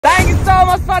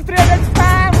much for 300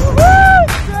 spam.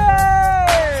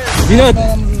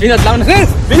 Vinod लाउन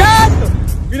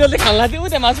विनोदले खाल्ला थियो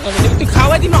उता मासु खान्छ त्यो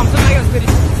खावा दिनु हमसँग लाग्यो फेरि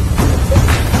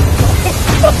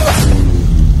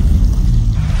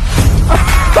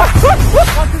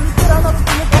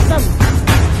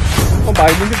ओ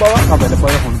भाइ दिनु बाबा तपाईले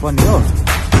पहिला फोन पर्ने हो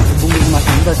बुङ्गुको मासु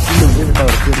नि त किलो हुन्छ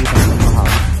तपाईहरु फेरि खानु हा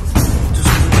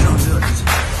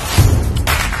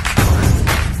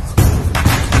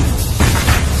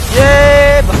ये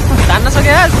जान्न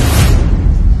सके यार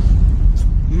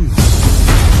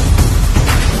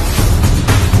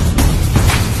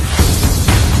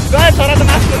गए छोरा त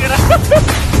मासु बोकेर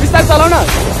बिस्तार चलाउ न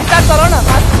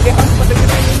मासु देखाउनु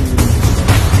पर्दैन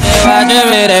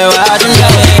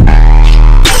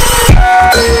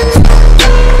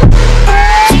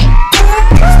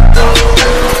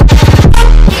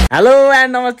हेलो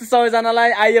एन्ड नमस्ते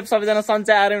सबैजनालाई आइएफ सबैजना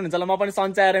सन्चै आएर हुनुहुन्छ ल म पनि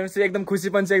सन्चै आएर हुन्छु एकदम खुसी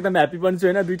पनि छु एकदम ह्यापी पनि छु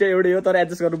हैन दुईटै एउटै हो तर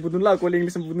एडजस्ट गरेर बुझ्नु ल कोले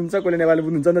इंग्लिशमा बुझ्नुहुन्छ कोले नेपाली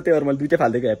बुझ्नुहुन्छ नि त त्यही भएर मैले दुईटै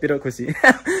फाल्दिएको ह्यापी र खुसी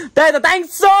त्यही त थ्यांक्स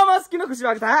सो मच किन खुसी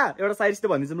भएको थाहा एउटा साइड त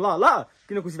भनिदिन्छु ल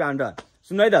किन खुसी भएको त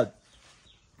सुन्नु है त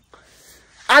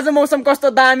आज मौसम कस्तो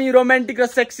दामी रोमान्टिक र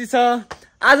सेक्सी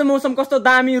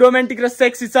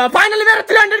छ फाइनली मेरो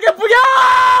 300 के पुग्यो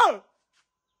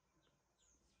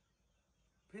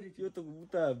फेरि त्यो त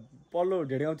उता पल्लो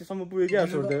ढेडगाउँसम्म पुग्यो क्या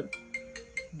छोड्दै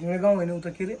ढेडगाउँ हैन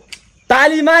उता के रे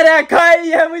ताली मारे खै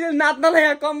यहाँ मैले नाच्नलाई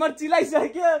यहाँ कम्मर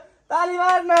चिलाइसक्यो ताली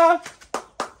मार्न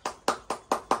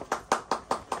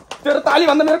तेरो ताली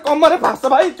भन्दा मेरो कम्मरै फास्छ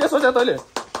भाइ के सोचे तैले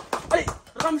अरे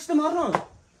रमेश त मार्नु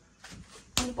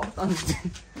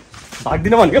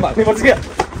भाग्दिन भनेको भाग्नै पर्छ क्या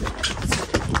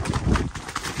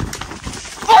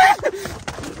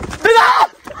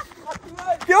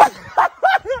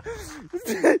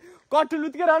कट्टु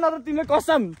लुत्केर आउन र तिमीले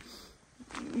कसम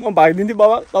म भागिदिन्थेँ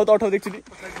बाबा त अठाउ देख्छु नि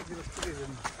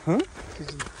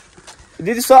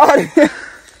दिदी सरी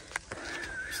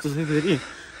यस्तो चाहिँ फेरि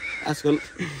आजकल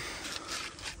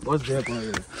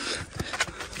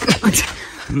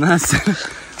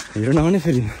हिरो नआउने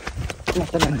फेरि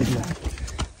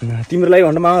तिम्रो लागि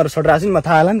भन्दा मामाहरू सट राख्छु नि म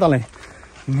थाहा होला नि तँलाई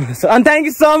अनि thank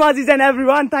you so much is and every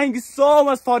one thank you so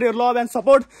much for your love and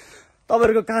support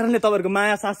तपाईँहरूको कारणले तपाईँहरूको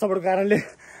माया साथ सपोर्टको कारणले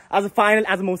आज फाइनल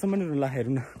आज मौसम पनि ल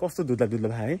हेर्नु न कस्तो दुध्ला भयो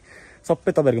है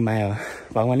सबै तपाईँहरूको माया हो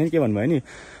भगवान्ले नि के भन्नुभयो नि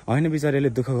होइन बिचारीले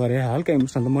दुःख गरे हल्का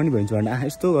इमोसनल त म नि भइन्छु भने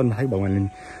यस्तो गर्नु खायो भगवान्ले नि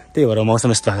त्यही भएर मौसम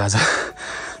यस्तो भएको छ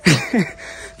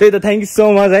त्यही त थ्याङ्क यू सो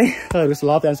मच है तपाईँहरूको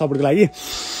लभ एन्ड सपोर्टको लागि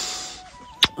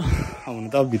हुनु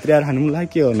त अब भित्रै आएर खानु पनि लाग्यो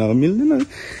के गर्नु अब मिल्दैन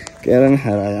के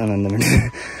आनन्द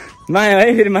माया है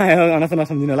फेरि माया अनाथ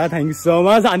नसम्झिनु होला थ्याङ्क यू सो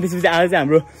मच अनि त्यसपछि आज चाहिँ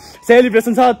हाम्रो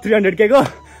सेलिब्रेसन छ 300 के को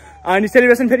अनि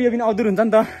सेलिब्रेसन फेरि यो पनि अधुर हुन्छ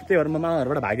नि त त्यही भएर म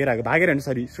मामाहरूबाट भागेर होइन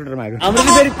सरी सुटरमा आएको हाम्रो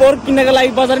चाहिँ फेरि पोर्क किन्नको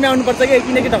लागि बजारमै आउनुपर्छ कि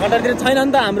किनकि ढकटातिर छैन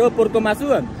नि त हाम्रो पोर्कको मासु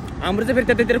हाम्रो चाहिँ फेरि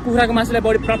त्यतातिर कुखुराको मासुलाई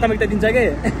बढी प्राथमिकता दिन्छ कि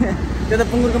त्यो त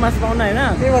पुङ्गुरको मासु पाउन होइन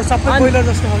त्यही भएर सबै बोइलर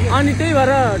जस्तो हो अनि त्यही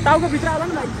भएर टाउको भित्र आउला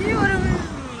नि भाइ के गर्यो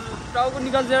टाउको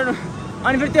निकाल्छ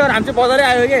अनि फेरि त्यही भएर हामी चाहिँ बजारै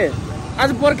आयो कि आज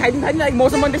पोर्क खाइदिनु लागि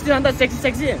मौसम पनि त्यस्तै छ नि त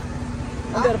सेक्सी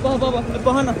अन्त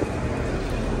पह न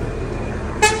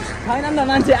छैन नि त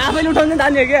मान्छे आफैले उठाउनु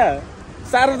जाने क्या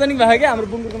सार्वजनिक भयो क्या हाम्रो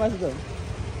बुङ्गुरको मासु त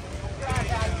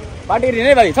पार्टी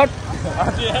हेर्ने भाइ छट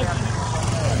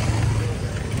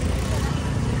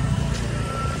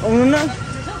आउनु न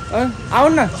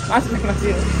आउनु न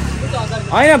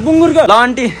होइन बुङ्गुरको ल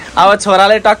आन्टी अब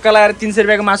छोराले टक्क लगाएर 300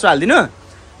 रुपियाँको मासु हालिदिनु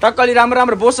टक्क अलि राम्रो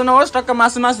राम्रो बोसो नहोस् टक्क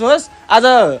मासु होस्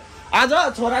आज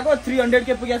छोराको 300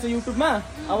 के पुगेको छ युट्युबमा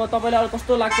अब तपाईँलाई अब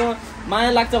कस्तो लाग्छ माया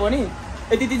लाग्छ भने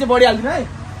यति चाहिँ बढी हालिदिनु है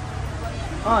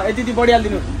यति बढी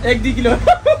हालिदिनु 1-2 किलो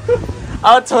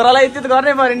अब छोरालाई यति त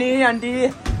गर्नै पर्यो नि आन्टी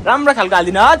राम्रो खालको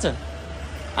हालिदिनु हस्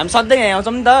हामी सधैँ यहाँ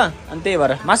आउँछौँ नि त अनि त्यही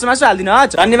भएर मासु हालिदिनु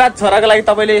हस् धन्यवाद छोराको लागि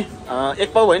तपाईँले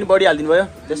 1 पाउ भयो नि बढी हालिदिनु भयो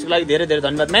त्यसको लागि धेरै धेरै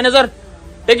धन्यवाद म्यानेजर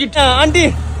टेकिट आन्टी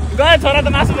गयो छोरा त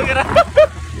मासु बोकेर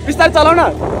बिस्तार चलाउ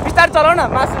न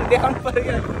मासु देखाउनु पर्यो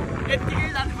क्या यतिकै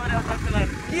जानु पर्यो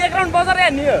कि एक राउन्ड बजार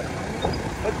हेर्ने हो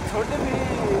छोड्दै फेरि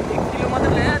 1 किलो मात्रै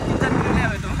ल्यायो 3-4 किलो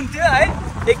ल्यायो त हुन्थ्यो है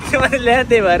 1 किलो मात्रै ल्यायो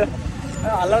त्यही भएर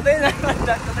हल्लाउँदै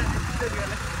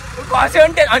खस्यो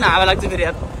नि होइन हावा लाग्छ फेरि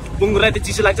यार बुङ्गुरलाई त्यो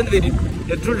चिसो लाग्छ नि फेरि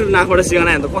यो ठुल्ठुलो नाकबाट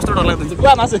सिगाना हेर्दा कस्तो डर लाग्दो हुन्छ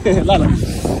पुरा मासु ल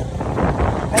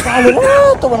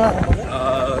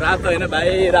रातो होइन भाइ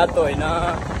रातो होइन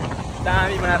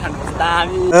दामी बनाएर खानुपर्छ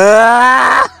दामी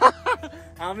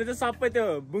हामीले चाहिँ सबै त्यो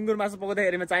बुङ्गुर मासु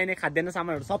पकाउँदाखेरिमा चाहिने खाद्यान्न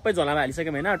सामानहरू सबै झोलामा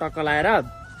हालिसक्यौँ होइन टक्क लाएर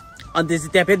अनि त्यसपछि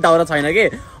त्यहाँ फेरि दाउरा छैन कि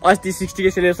अस्ति 60 के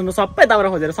सेलिब्रेसनमा सबै दाउरा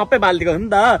खोजेर सबै बालिदिएको हो नि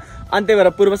त अनि त्यही भएर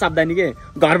पूर्व सावधानी के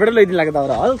घरबाट लैदिनु लाग्यो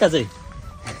दाउरा हल्का चाहिँ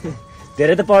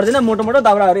धेरै त पर्दैन मोटो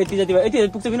दाउराहरू यति जति भयो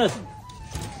यति पुग्छ विनोद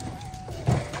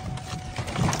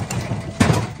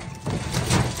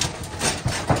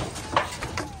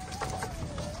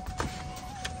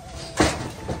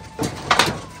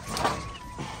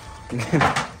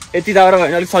यति दाउरा भयो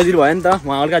भने अलिक सजिलो भयो नि त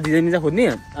उहाँ हल्का डिजाइन खोज्ने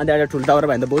अन्त एउटा ठुलो दाउरा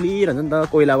भयो भने त बोलिरहन्छ नि त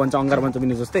कोइला बन्छ अङ्गार बन्छ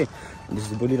पनि जस्तै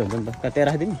त्यसपछि बोलिरहन्छ नि त त्यहाँ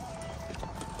राखिदिउँ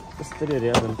कसरी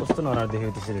हेऱ्यो अब कस्तो नराम्रो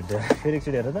देखेको त्यसरी हेरेर फेरि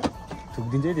एकचोटि हेर त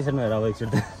थुकिदिन्छ है त्यसरी नहेर अब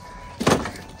एकचोटि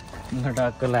त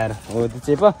टक्क लाएर हो त्यो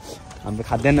चाहिँ पो हाम्रो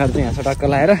खाद्यान्नहरू चाहिँ यहाँ छ टक्क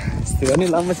लाएर यस्तो गर्ने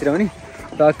लम्बा छिराउने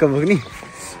टक्क बोक्ने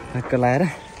टक्क लाएर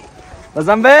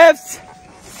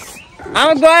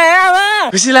आमा गयो आमा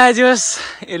खुसी लाग्यो होस्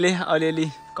यसले अलिअलि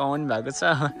कमाउनु भएको छ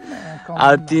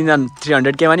अब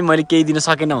 300 केमा नि मैले केही दिन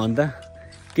सकेन भने त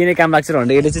किन काम लाग्छ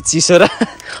भन्दा यसले चाहिँ चिसो र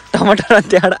टमाटर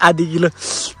त्यहाँबाट आधी किलो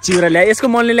चिउरा ल्याएँ यसको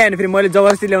मनले ल्याएन फेरि मैले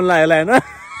जबरजस्ती ल्याउनु लाग्यो होइन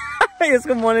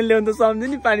यसको मनले ल्याउनु त सम्झ्यो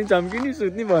नि पानी चम्क्यो नि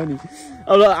सुत्ने भयो नि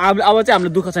अब चाहिँ हाम्रो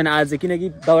दुःख छैन आज चाहिँ किनकि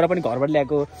दाउरा पनि घरबाट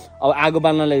ल्याएको अब आगो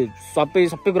बाल्नलाई सबै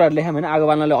कुराहरू ल्याएँ होइन आगो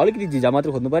बाल्नलाई अलिकति झिझा मात्र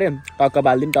खोज्नु पऱ्यो टक्क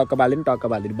बालिदिउँ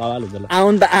बाबाल हुन्छ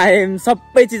आउनु त आयौँ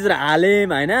सबै चिजहरू हाल्यौँ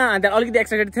होइन अन्त अलिकति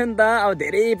एक्साइटेड थियो नि त अब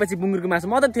धेरै पछि बुङ्गुरको मासु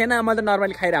म त थिएन म त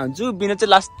नर्मली खाइरहेको हुन्छु बिना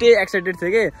चाहिँ लास्टै एक्साइटेड थियो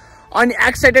कि अनि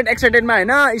एक्साइटेडमा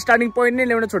होइन स्टार्टिङ पोइन्ट नै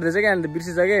ल्याउन छोड्दैछ क्या अहिले त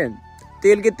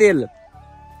बिर्सिसकेँ तेल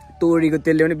तोरीको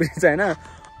तेल ल्याउने बिर्सिन्छ होइन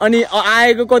अनि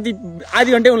आएको कति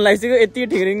आधी घन्टै हुन लागिसक्यो यति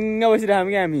ठिरिङ्ग बसिरहेको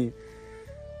क्या हामी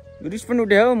रिस पनि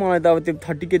उठ्यो मलाई त अब त्यो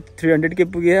 30K 300K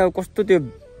पुग्यो अब कस्तो त्यो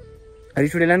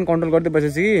रिस उठेलाई पनि कन्ट्रोल गर्दै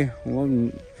बसेछु कि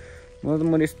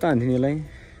मैले यस्तो हान्थेँ नि यसलाई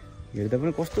हेर्दा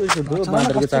पनि कस्तो रिस उठ्यो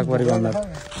बाँदरको चाक परेको अनुहार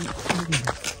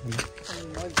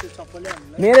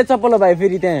मेरो चप्पल हो भाइ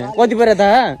फेरि त्यहाँ कति पऱ्यो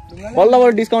थाहा बल्ल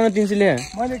डिस्काउन्ट 300 ले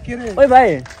ओइ भाइ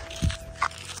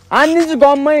हानिदिन्छु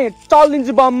गममै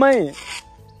चलिदिन्छु बममै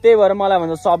त्यही भएर मलाई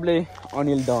भन्छ सबले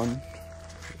अनिल डन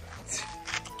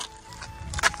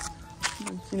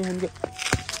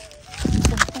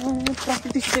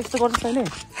प्राकृतिक यस्तो गर्छ तैँले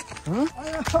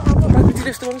प्राकृतिक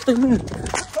यस्तो गर्छ तैँले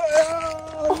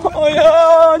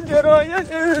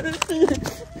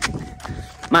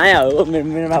माया हो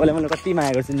मेरो बाबुले मलाई कति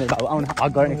माया गर्छु मेरो बाबु आउनु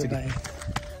हक गर्ने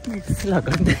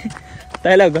एकचोटि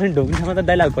डाइलग गर्ने ढोक्ने ठाउँमा त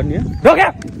डाइलग गर्ने हो ढोक्या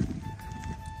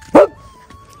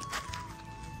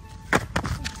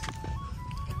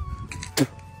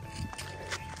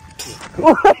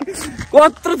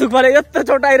कत्रो थुक्पाले यत्रो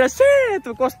चोट आइरहेछ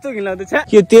त्यो कस्तो घिलाउँदै छ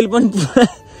यो तेल पनि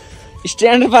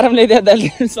स्ट्यान्डर पारामा ल्याइदिए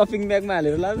दाइले सपिङ ब्यागमा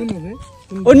हालेर लाग्नु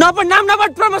ओ नपढ नाम नपढ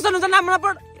प्रमोसन हुन्छ नाम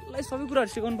नपढ यसलाई सबै कुराहरू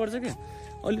सिकाउनु पर्छ कि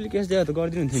अलिअलि क्यास दिएर त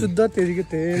गरिदिनु हुन्थ्यो शुद्ध तेलको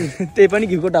तेल त्यही पनि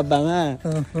घिउको डब्बामा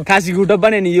खास घिउ डब्बा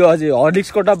नै नि यो अझै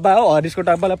हर्लिक्सको डब्बा हो हर्लिक्सको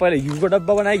डब्बालाई पहिला घिउको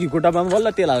डब्बा बनायो घिउको डब्बामा बल्ल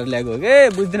तेल हालेर ल्याएको हो के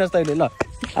बुझ्दिनस् तैँले ल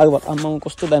आगो आम्मा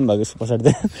कस्तो दाम भएको छ पछाडि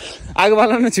त आगो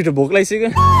बाल्न छिटो भोक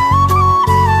लागिसक्यो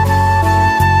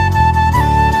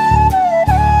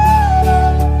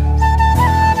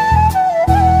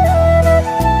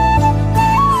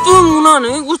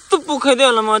कस्तो पोखाइदियो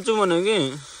होला माचु भनेको कि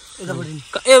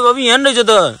ए बाबु यहाँ रहेछ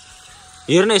त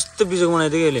हेर्न यस्तो बिजोक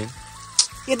बनाइदियो कि यसले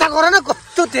यता गर न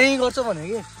कस्तो त्यही गर्छ भने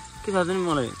के थाहा छैन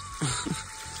मलाई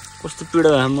कस्तो पीडा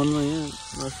भयो मनमा यहाँ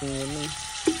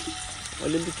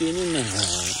अलिअलि केही नै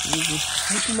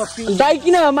दाइ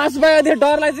किन मासु पाएको थियो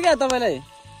डर लाग्छ क्या तपाईँलाई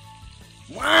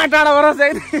उहाँ टाढा गएर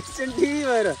सेन्टी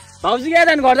भएर भाउजू क्या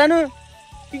जानु घर जानु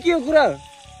के हो कुरा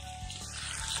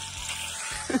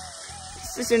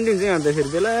सेन्टी हुन्छ यहाँ फेरि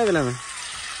बेलामा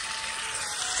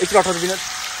 118 मिनट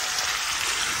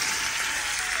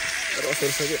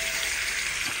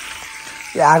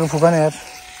यो आगो फुकन यार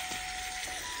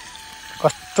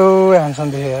कस्तो ह्यान्डसम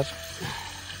देख्यो यार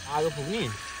आगो फुक्ने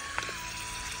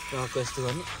यस्तो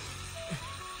गर्ने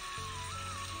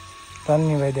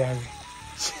धन्य भाइदियो आगो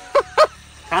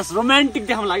खास रोमान्टिक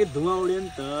देखाउनु लाग्यो धुवा उड्यो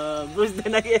नि त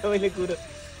बुझ्दैन कि मैले कुरो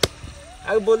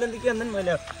आगो बोल्दैन त के भन्दा नि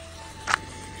मैले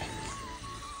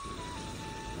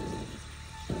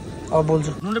अब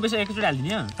बोल्छु नुन र बेसी एकैचोटि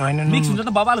हालिदिने हैन मिक्स हुन्छ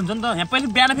त बबाल हुन्छ नि त यहाँ पहिले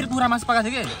बिहान फेरि कुखुरा मासु पकाएको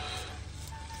थियो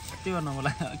के गर्न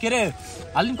मलाई के अरे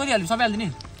हालिदिनु कति हालिदिनु सबै हालिदिने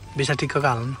बेसा ठिक्कको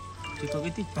हाल्नु ठिक्क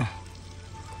कति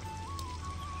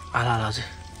हाल चाहिँ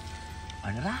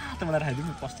होइन रातो मलाई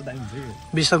राखिदिनु कस्तो दामी हुन्छ यो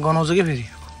बेसा गनाउँछ कि फेरि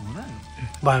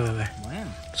भयो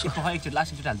एकचोटि लास्ट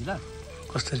एकचोटि हालिदिनु ल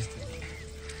कसरी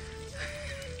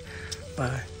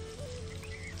भयो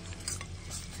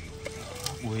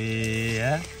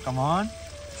ओए कम अन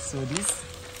सो दिस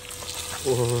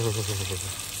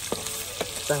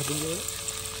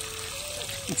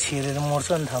छेरेर मर्छ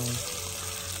नि थाहा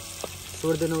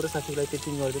छोड्दैनौ र साथीलाई त्यति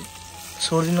गर्दैन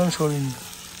छोड्दिनु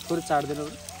थोरै चाड्दैनौ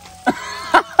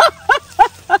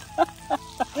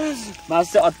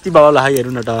मासु चाहिँ अति बाबा लाग्यो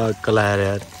हेर्नु न टक्क लगाएर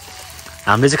यार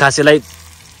हामीले चाहिँ खास यसलाई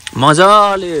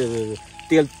मजाले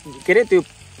तेल के अरे त्यो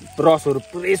रसहरू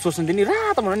पुरै सोच्नु थियो नि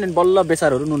रातो भन्यो नि बल्ल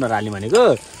बेसारहरू नुनहरू हाल्ने भनेको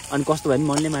अनि कस्तो भयो नि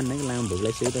मनले मान्न कि लामो भोक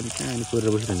लागिसक्यो त कहाँ अनि कोरेर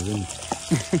बसिरहन्छ नि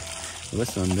बस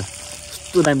भन्दा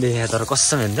कस्तो दामी देखेको तर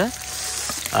कसम हुन्छ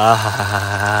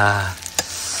आहा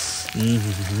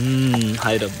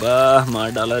हाय रब्बा मार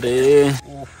डाल रे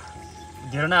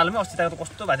घेर नहाल्नु अस्ति त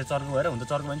कस्तो भएको थियो चर्को भएर हुन्छ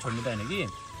चर्को पनि छोड्नु त हैन कि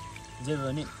जे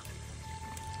भयो नि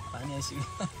पानी आइसक्यो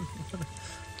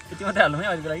यति मात्रै हाल्नु है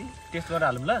अहिलेको लागि टेस्ट गरेर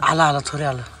हाल्नु ल हाल थोरै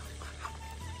हाल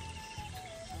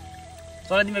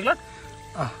चलाइदिउँ एकलट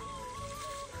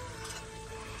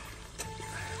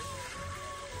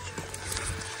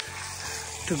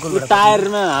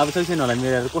टायरमा हावा छैन होला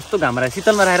मेरो कस्तो घाम राखेर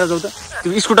शीतलमा राखेर जाऊ त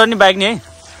त्यो स्कुटर नि बाइक नि है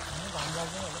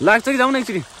लाग्छ कि जाऊ न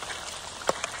एकचोटि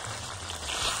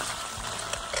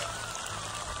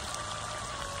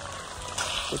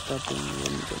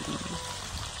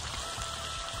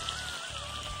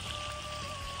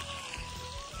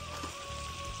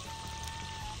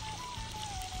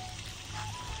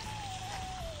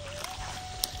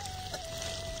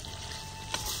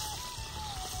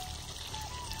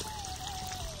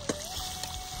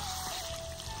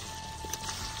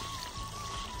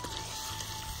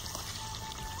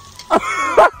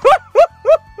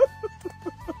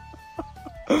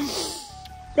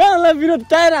कहाँलाई विरोध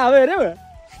टायर हावे हेऱ्यो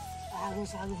आगो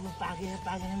सागोमा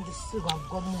पाकेन त्यसो घप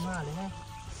गर्नु नहालेन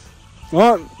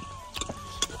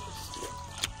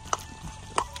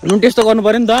नुन टेस्ट त गर्नु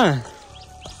पर्यो नि त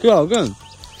के हो क्या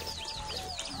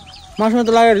मासुमा त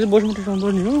लागेर चाहिँ बसमा टेस्ट गर्नु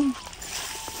पर्ने हो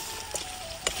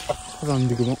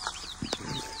रामदीको म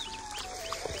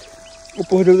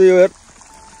पोखरी त यो यार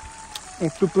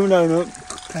टुप्पी पनि लाग्नु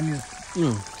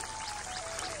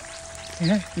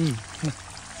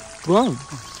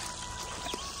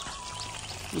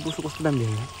कस्तो दाम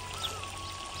दिएको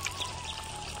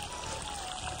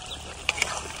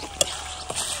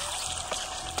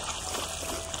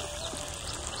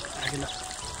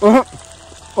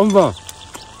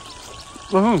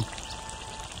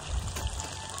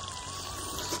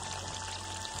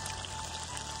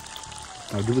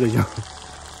डुब्दैछ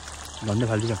भन्दै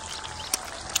फाल्दैछ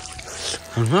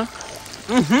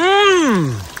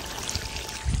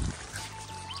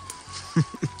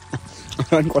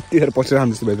कतिखेर पसेर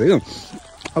खानु जस्तो भइसक्यो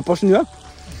अब पस्नु हो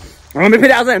हामी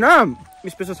फेरि आज होइन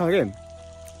स्पेसल छ कि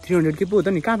 300 के पो हो त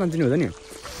नि कहाँ जान्छ नि हो त नि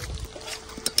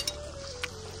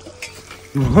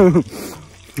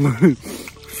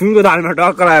सुनको दालमा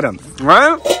टक्क लगाएर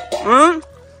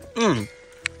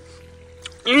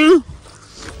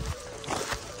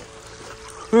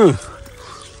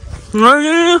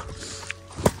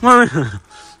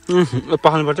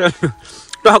पखाल्नु पर्छ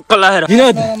टक्क लगाएर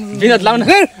विनोद लाउन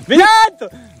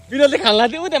विनोदले खाल्ला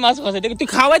थियो त्यहाँ मासु खसाइदिएको त्यो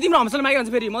खावा तिम्रो हम्सल मागेर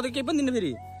फेरि म त केही पनि दिनु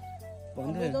फेरि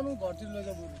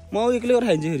म एक्लै गरेर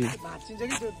खाइदिन्छु फेरि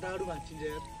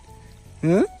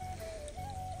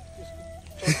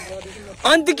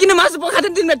अनि त्यो किन मासु पकाएको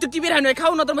थिएँ तिमीलाई त्यो टिपेर खानु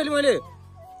खाऊ न त मैले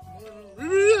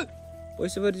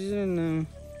पैसा परि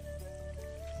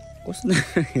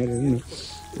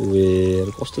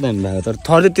कस्तो दामी भएको तर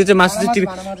थर्दै त्यो चाहिँ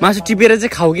मासु टिपेर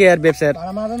चाहिँ खाऊ कि यार व्यवसाय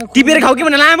टिपेर खाऊ कि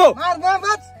भने लामो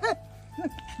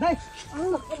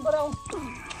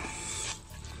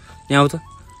यहाँ आऊ त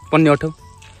पन्ने अठाउ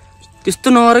त्यस्तो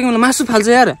नगर कि मलाई मासु फाल्छ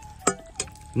यार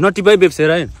नटिपाइ व्यवसाय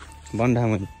है भन्दा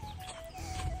मैले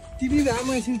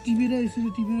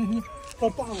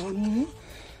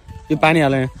यो पानी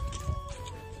हाल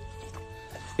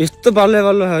यस्तो बल्ल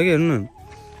बल्ल खायो कि हेर्नु न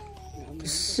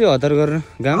त्यसै हतार गरेर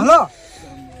घाम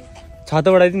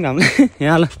छाताबाट आइदिनु घामले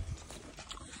यहाँ ल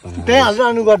त्यही हाल्छ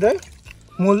अनु गर्दा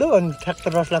मोल्दो अनि ठ्याक्क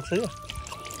रस लाग्छ क्या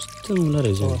यस्तो मुला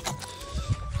रहेछ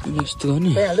यस्तो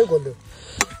गर्ने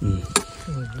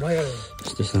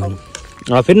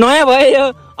फेरि नयाँ भयो यो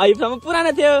अहिलेसम्म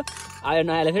पुरानो थियो आयो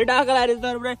नयाँले फेरि डाका लगाएर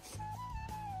तरबाट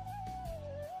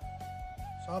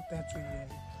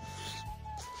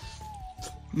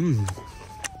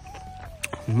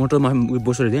मोटरमा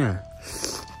बसेर त्यहाँ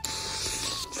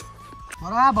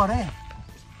बराबर है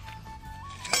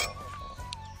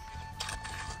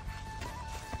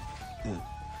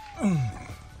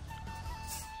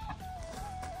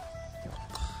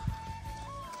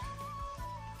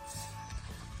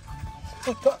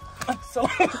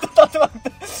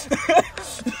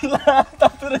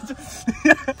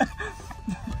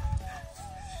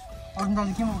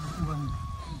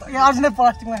अर्जुन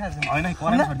प्लास्टिकमा खान्छ होइन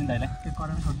कराई छोडिदिनु दाइलाई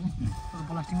कराई छोडिदिनु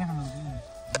प्लास्टिकमै खानु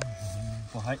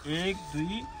एक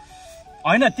दुई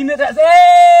होइन तिमीले ए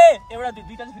एउटा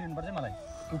दुईटा चाहिँ फेरि पर्छ मलाई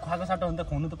तँ खुवाएको साटो भने त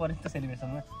खुवाउनु त पऱ्यो नि त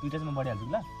सेलिब्रेसनमा दुईटा चाहिँ म बढिहाल्छु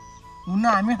ल हुन्न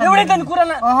हामी एउटै त कुरा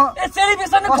ए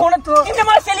सेलिब्रेसन खुवाउन त तिमीले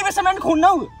मलाई सेलिब्रेसनमा पनि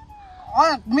खुवाउनु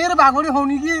मेरो भागोडी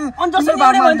खुवाउने कि अनि जसरी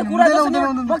एउटै भयो भने त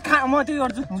कुरा म त्यही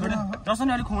गर्छु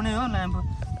जसरी अलिक खुवाउने हो ल्याम्प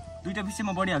दुईटा पिस म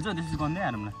बढिहाल्छु त्यसपछि गर्दै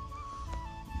हारौँला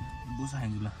बोसो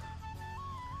खाइदिन्छु ल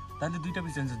दाजु दुईटा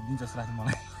पिस दिन्छ जस्तो लाग्छ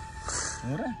मलाई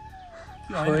हो र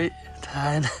खोइ थाहा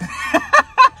छैन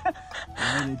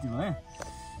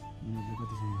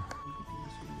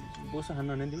बोसो खानु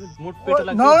भने तिम्रो मोट पेटो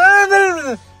लाग्छ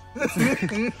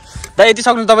दाइ यति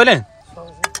सक्नु तपाईँले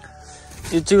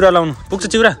यो चिउरा लाउनु पुग्छ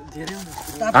चिउरा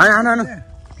हानु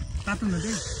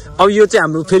अब यो चाहिँ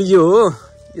हाम्रो फेरि यो हो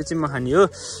यो चाहिँ म खाने हो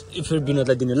यो फेरि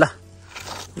विनोदलाई दिनु ल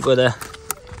गोदा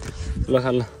ल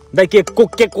खा ल दाइ के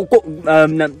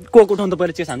उठाउनु त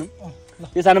पहिला चेस हानु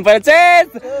चेस हानु पहिला chess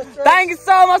thank you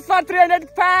so much for 300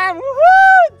 fam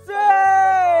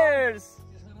chess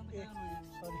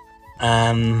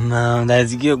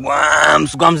दाइजी के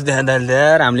गम्स देखा दाइले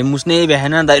यार हामीले मुस्नै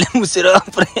भ्याएन दाइले मुसेर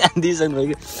पुरै दिइसक्नु भयो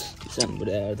कि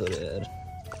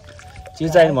चिज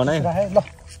चाहियो भन है ल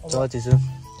चिसो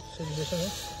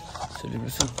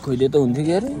सेलिब्रेसन कहिले त हुन्थ्यो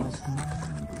कि अरे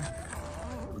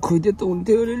खोइदे त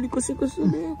हुन्थ्यो अरे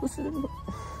कसैले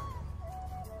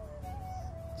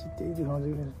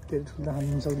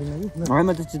होइन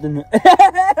त चितन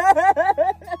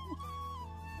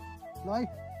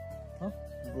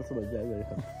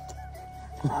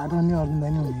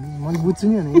मैले बुझ्छु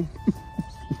नि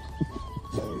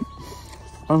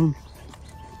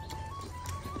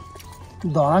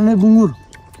धराने बुङ्गुर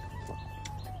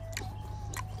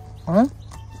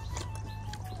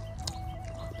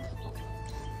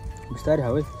बिस्तारै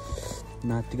खाऊ है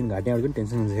नातिकिन घाँटी अड्यो पनि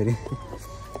टेन्सन हुन्छ फेरि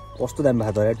कस्तो दामी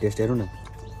भएको त टेस्ट हेरौँ न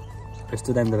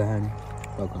यस्तो दामी त भयो नि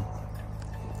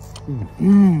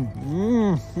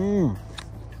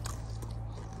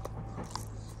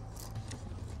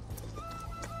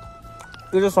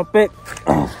यो चाहिँ सबै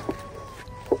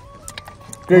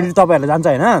क्रेडिट तपाईँहरूलाई जान्छ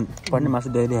होइन पढ्ने मासु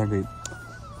धेरै फेरि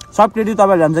सब क्रेडिट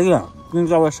तपाईँहरूले जान्छ कि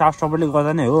किनकि अब साफ सफाइले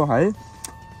गर्दा नै हो है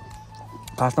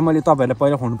खास त मैले तपाईँहरूलाई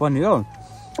पहिला खुवाउनु पर्ने हो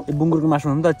यो बुङ्गुरको मासु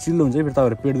भने त चिल्लो हुन्छ फेरि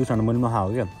तपाईँहरू पेट दुख्छ भने मैले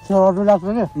नखाएको क्या लाग्छ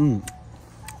क्या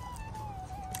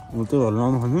त्योहरू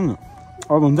नखानु नि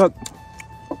अब हुन्छ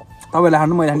तपाईँलाई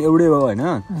खानु मैले खानु एउटै हो होइन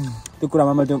त्यो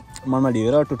कुरामा मैले त्यो मनमा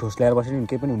ढिएर त्यो ठोस ल्याएर बसेँ नि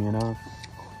केही पनि हुँदैन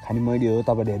खाने मैले हो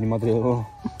तपाईँले हेर्ने मात्रै हो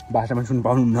भाषामा सुन्नु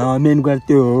पाउनुहुन्न मेन कुरा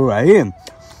त्यो हो है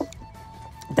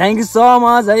थ्याङ्क यू सो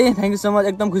मच है थ्याङ्क यू सो मच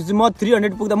एकदम खुसी म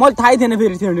 300 पुग्दा मैले थाहै थिएन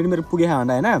फेरि 300 मेरो पुगेँ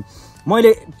भन्दा होइन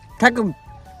मैले ठ्याक्क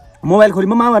मोबाइल खोली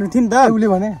म मामाहरू थिएँ नि त उसले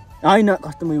भने होइन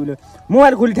कस्तो उसले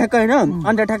मोबाइल खोली ठ्याक्क होइन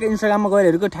अन्त ठ्याक्क इन्स्टाग्राममा गएर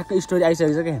हेरेको ठ्याक्क स्टोरी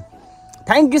आइसकेको छ क्या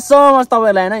थ्याङ्क यू सो मच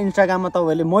तपाईँहरूलाई होइन इन्स्टाग्राममा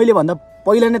तपाईँहरूले मैले भन्दा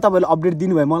पहिला नै तपाईँले अपडेट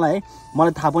दिनुभयो मलाई है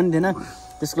मलाई थाहा पनि थिएन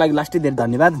त्यसको लागि लास्टै धेरै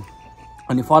धन्यवाद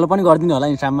अनि फलो पनि गरिदिनु होला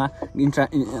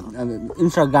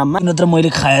इन्स्टाग्राममा नत्र मैले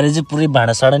खाएर चाहिँ पुरै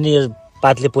भाँडासाँडा नि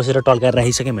पातले पोसेर टल्काएर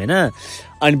राखिसक्यौँ होइन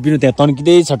अनि बिनु त्यहाँ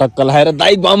तन्किँदै छटक्क लगाएर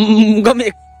दाइ गम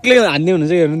एक्लै हान्ने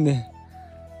हुनुहुन्छ हेर्नु नि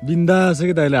बिन्दास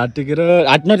कि दाइले हात टेकेर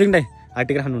हात नटेक दाइ हात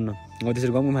टेकेर खानुहुन्न अब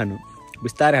त्यसरी गम खानु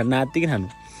बिस्तारै खानु नातिकै खानु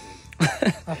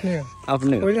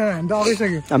आफ्नै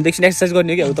हामी एकछिन एक्सर्साइज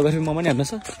गर्ने कि अब तपाईँ म पनि हान्नु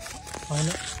छ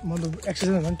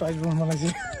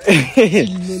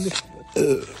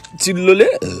चिल्लोले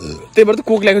त्यही भएर त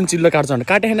कोक ल्याएको चिल्लो काट्छ भने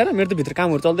काटे खाएर मेरो त भित्र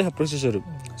कामहरू चल्दैछ प्रोसेसहरू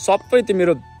सबै त्यो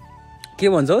मेरो के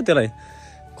भन्छ हौ त्यसलाई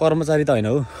कर्मचारी त होइन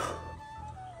हौ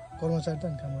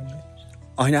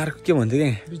होइन अर्को के भन्थ्यो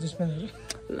क्या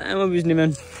लामो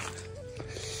बिजनेसम्यान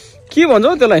के भन्छ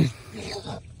हौ त्यसलाई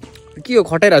के हो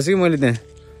खटाइरहेको छु कि मैले त्यहाँ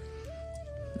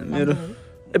मेरो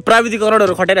प्राविधिक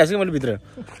करोडहरू खटाइरहेको छु कि मैले भित्र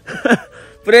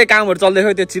पुरै कामहरू चल्दैछ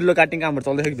त्यो चिल्लो काट्ने कामहरू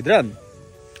चल्दैछ कि भित्र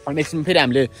अनि एकछिन फेरि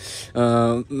हामीले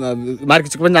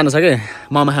मार्केट पनि जानु छ कि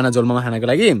मोमो खाना झोल मोमो खानाको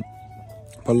लागि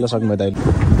पल्लो सक्नुभयो त अहिले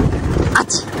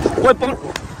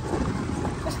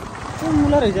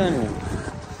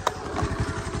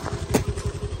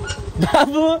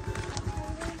बाबु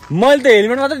मैले त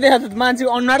हेलमेट मात्रै देखाएको छु मान्छेको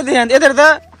अनुहार देखाएको यता त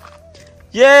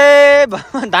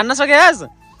ए धान्न सकेस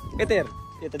यता हेर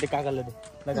यता त्यो काकाले ल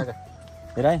काका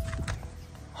हेर है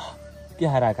के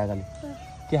हारा काकाले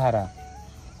के हारा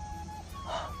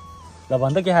ल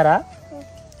भन् त के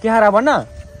हारा भन्न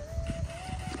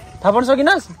थाहा पाउनु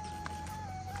सकिनस्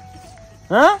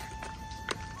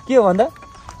के हो भन्दा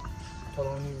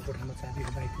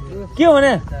के हो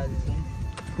भने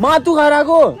मातु खाएर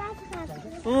आएको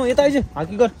यता आइज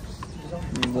हाकी गर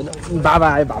बाबा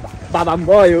आयो बाबा बाबा पनि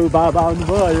भयो बाबा पनि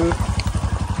भयो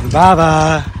बाबा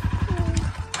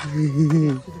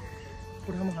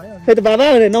त बाबा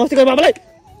नमस्ते गर बाबालाई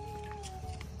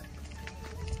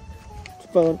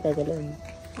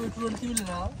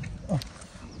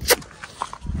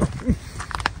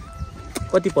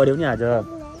कति पर्यो नि आज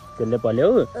त्यसले पल्यो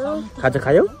खाजा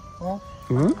खायौ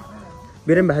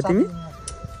बिरामी भएको तिमी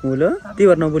ल त्यही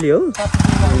भएर नबोली हौ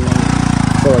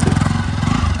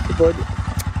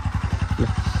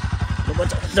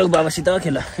जाऊ बाबासित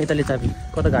खेल यताले चाबी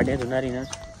कता घाँटी नारी ल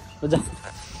जा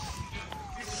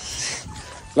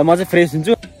ल म चाहिँ फ्रेस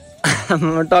हुन्छु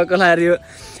टक्क लाएर यो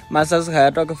माछास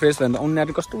खाएर टक्क फ्रेस भयो भने त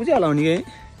उनीहरू कस्तो बुझ्यो होला नि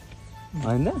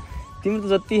होइन तिम्रो त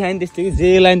जति खायो नि त्यस्तै हो जे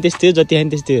लायो नि त्यस्तै हो जति खायो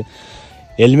नि त्यस्तै हो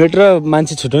हेलमेट र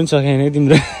मान्छे छुट्याउनु सकेन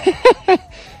तिम्रो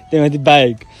त्यही माथि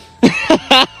बाइक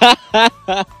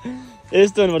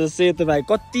यस्तो हुनुपर्छ सेतो बाइक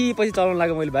कति पछि चलाउनु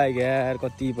लाग्यो मैले बाइक यार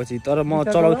कति पछि तर म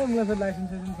चलाउ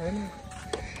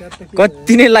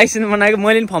कति नै लाइसेन्स बनाएको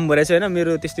मैले पनि फर्म भरेको छु होइन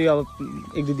मेरो त्यस्तै अब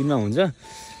 1-2 दिनमा हुन्छ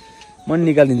म नि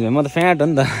निकालिदिन्छु म त फ्याट हो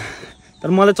नि त तर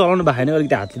मलाई चलाउनु भएको छैन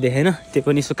अलिकति हातले देखेन त्यो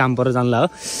पनि यसो काम परेर जान्ला हो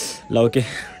ल ओके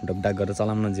ढकढाक गरेर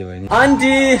चलाउन जे भयो नि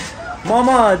आन्टी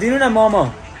मोमो दिनु न मोमो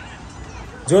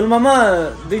झोल मोमो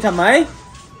 2 ठाउँमा है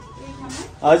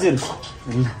हजुर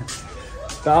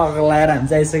टक लाएर हामी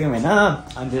चाहिँ आइसक्यौँ होइन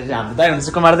अनि त्यसपछि हाम्रो दाइ हुनुहुन्छ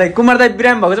कुमार दाइ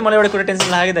बिरामी भएको चाहिँ मलाई एउटा कुरा टेन्सन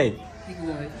लाग्यो दाइ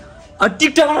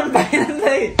टिकटक बनाउनु पाएन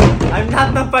दाइ हामी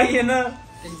नाच्न पाइएन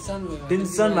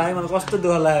टेन्सन भयो मलाई कस्तो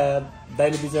दुःख लाग्यो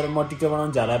दाइले बिचरा म टिकटक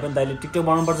बनाउनु झाला पनि दाइले टिकटक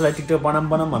बनाउनुपर्छ दाइ टिकटक बनाऊँ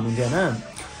भन्नुहुन्थ्यो होइन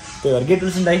त्यही भएर गेट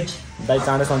रुल्छ दाइ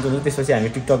चाँडै सन्चो त्यसपछि हामी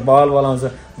टिकटक बल बोलाउँछ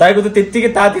दाइको त त्यत्तिकै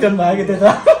तातिरहनु भयो कि त्यो त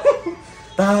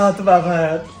तातो बाबा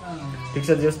ठिक छ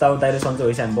जस्तो अब दाइले सन्चो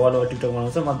भएपछि हामी बल टिकटक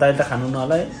बनाउँछ म दाइले त खानु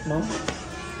नहोला है म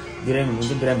बिरामी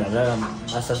हुनुहुन्थ्यो बिरामी भएर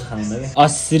आस्ता खानु कि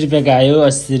 80 रुपियाँको आयो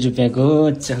 80 रुपियाँको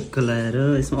चक्क लगाएर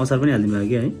यसमा अचार पनि हालिदिनु भयो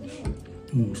कि है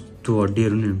त्यो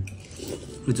हड्डीहरू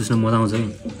नि चुस्न मजा आउँछ कि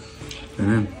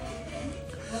होइन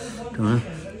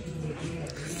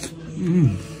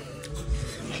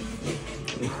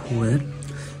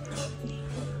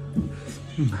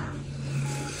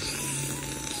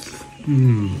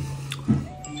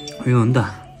यो हो नि त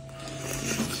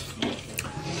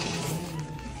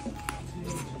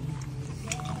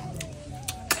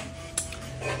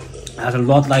आजकल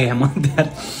लत लाग्यो म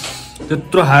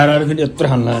त्यत्रो खाएर फेरि यत्रो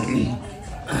खानु लाग्यो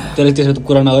त्यसले त्यसको त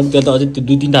कुरा नगर्नु त्यसले त अझै त्यो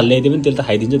 2-3 ढाल ल्याइदियो भने त्यसले त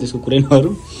खाइदिन्छ त्यसको कुरै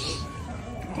नगरौँ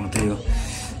त्यही हो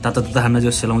तातो खाना जो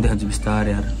सेलाउँदै खान्छु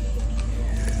बिस्तारै यार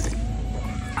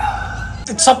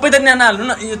सबै त न्याना हाल्नु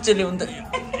न यो चाहिँ ल्याउनु त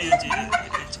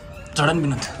झडन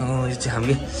बिना यो चाहिँ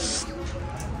हामीले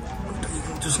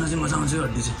चुस्न चाहिँ मजा आउँछ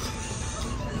हड्डी चाहिँ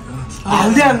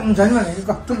हालिदिनु छैन भने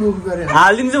कस्तो लोभ गरे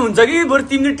हालिदिनु चाहिँ हुन्छ कि बरु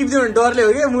तिमीले टिप्दियो भने डरले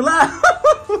हो कि मुला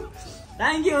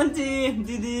थ्याङ्क यू आन्टी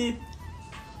दिदी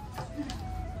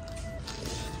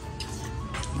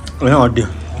हड्डी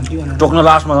टोक्न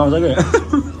लास्ट मजा आउँछ कि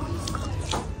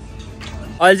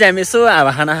अहिले चाहिँ हामी यसो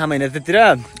हावा खाना खाम होइन त्यतिर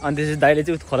अनि त्यसपछि दाइले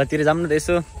चाहिँ खोलातिर जाऊँ न त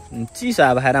यसो चिसो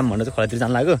हावा खाएर भनेर चाहिँ खोलातिर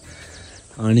जानु लाग्यो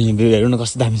अनि हेर्नु न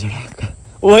कस्तो दामी छ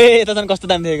ओए यता झन् कस्तो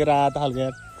दामी देखेको रातो खालको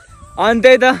यार अनि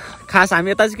त्यही त खास हामी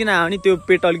यता चाहिँ किन आयो भने त्यो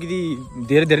पेट अलिकति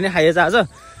धेरै नै खाइएछ आज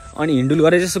अनि हिन्डुल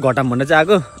गरेर चाहिँ यसो घटाम भन्न चाहिँ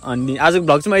आएको अनि आजको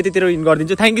भ्लग चाहिँ म यतितिर इन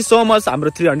गरिदिन्छु थ्याङ्क यू सो मच हाम्रो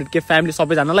 300K फ्यामिली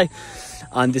सबैजनालाई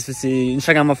अनि त्यसपछि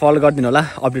इन्स्टाग्राममा फलो गरिदिनु होला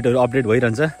अपडेट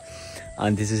भइरहन्छ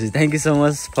अनि त्यसपछि thank you so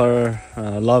much for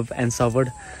love and support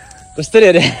कस्तरी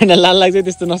हेरेर लाल लाग्छ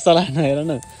त्यस्तो नसला हेर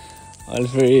न अहिले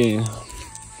फेरि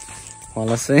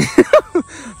होला चाहिँ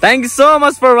thank you so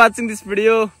much for watching this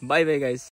video by by guys